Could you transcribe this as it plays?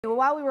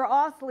While we were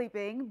all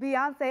sleeping,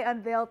 Beyonce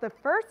unveiled the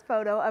first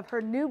photo of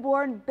her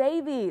newborn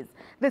babies.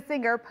 The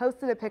singer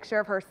posted a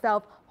picture of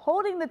herself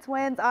holding the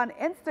twins on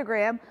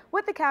Instagram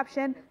with the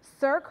caption,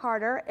 "Sir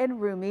Carter and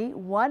Rumi,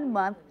 1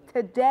 month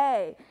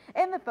today."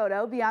 In the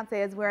photo,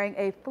 Beyonce is wearing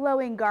a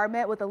flowing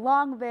garment with a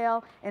long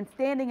veil and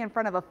standing in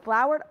front of a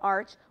flowered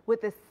arch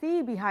with a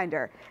C behind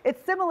her.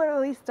 It's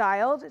similarly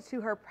styled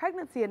to her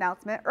pregnancy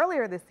announcement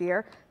earlier this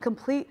year,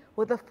 complete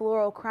with a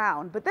floral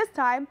crown. But this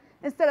time,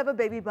 instead of a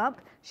baby bump,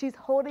 she's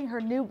holding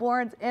her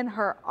newborns in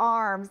her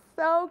arms.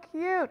 So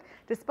cute.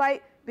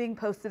 Despite being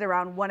posted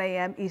around 1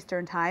 a.m.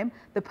 Eastern time,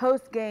 the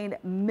post gained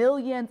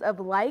millions of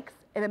likes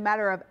in a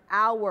matter of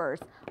hours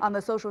on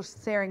the social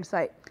sharing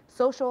site.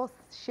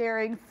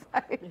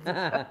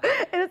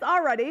 It is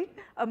already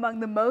among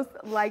the most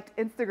liked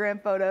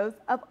Instagram photos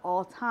of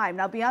all time.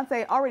 Now,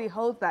 Beyonce already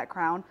holds that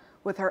crown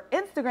with her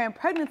Instagram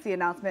pregnancy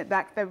announcement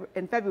back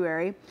in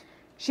February.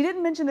 She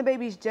didn't mention the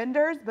baby's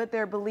genders, but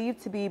they're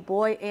believed to be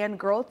boy and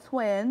girl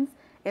twins,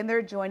 and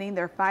they're joining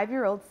their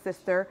 5-year-old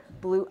sister,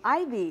 Blue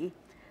Ivy.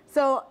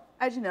 So,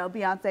 as you know,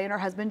 Beyonce and her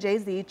husband,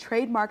 Jay-Z,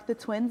 trademarked the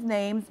twins'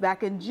 names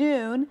back in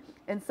June,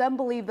 and some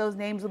believe those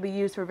names will be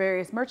used for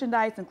various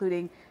merchandise,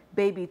 including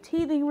baby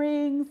teething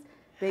rings,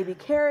 baby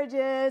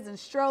carriages, and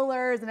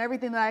strollers, and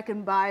everything that I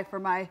can buy for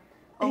my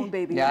own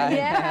baby.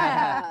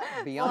 Yeah.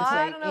 Beyonce. Well,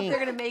 I don't know if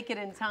they're going to make it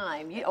in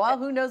time. Well,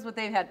 who knows what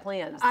they've had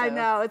planned. So. I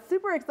know. It's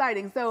super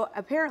exciting. So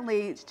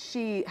apparently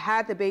she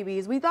had the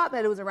babies. We thought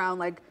that it was around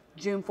like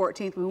June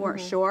 14th. We weren't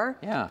sure.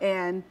 Yeah.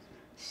 And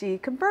she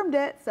confirmed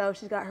it. So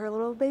she's got her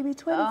little baby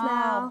twins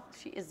now.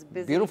 She is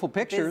busy. Beautiful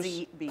pictures.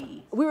 Busy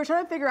bee. We were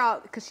trying to figure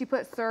out, because she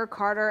put Sir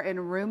Carter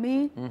and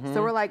Rumi.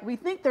 So we're like, we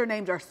think their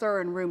names are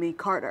Sir and Rumi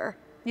Carter.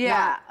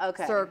 Yeah, not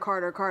Okay. Sir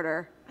Carter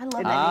Carter. I love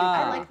that name.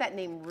 I like that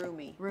name,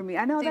 Rumi. Rumi.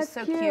 I know, that's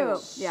so cute.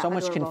 Yeah, So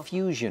much adorable.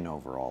 confusion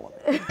over all of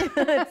it.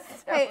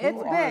 Hey, it's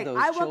Who are big. those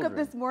I woke up children?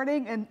 this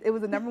morning and it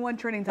was the #1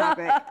 trending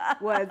topic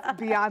was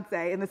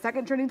Beyonce, and the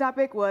second trending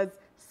topic was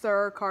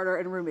Sir Carter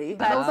and Rumi.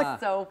 That I was was like,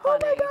 so oh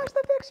funny. my gosh,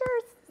 the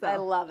pictures. So, I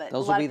love it.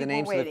 Those A lot will be of the people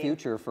names of the waiting.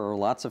 future for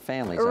lots of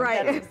families. I'm Right.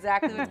 sure. That's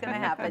exactly what's going to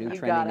happen. New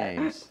You got trending it.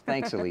 names.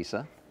 Thanks,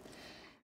 Elisa.